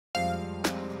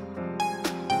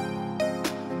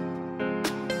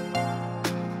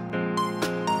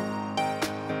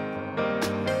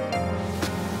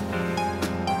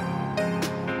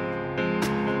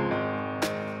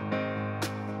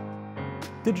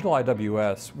Digital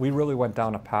IWS, we really went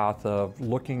down a path of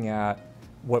looking at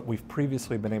what we've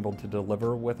previously been able to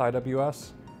deliver with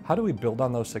IWS. How do we build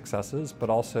on those successes, but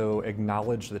also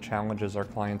acknowledge the challenges our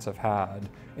clients have had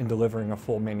in delivering a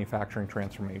full manufacturing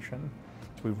transformation?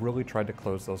 So we've really tried to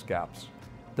close those gaps.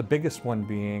 The biggest one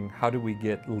being, how do we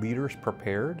get leaders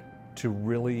prepared to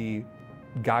really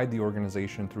guide the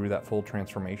organization through that full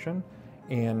transformation?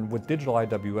 And with Digital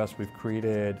IWS, we've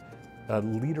created a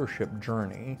leadership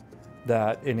journey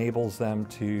that enables them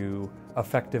to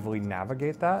effectively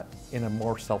navigate that in a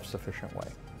more self-sufficient way.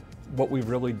 What we've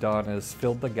really done is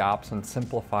filled the gaps and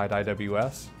simplified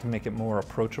IWS to make it more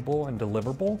approachable and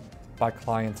deliverable by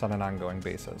clients on an ongoing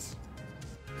basis.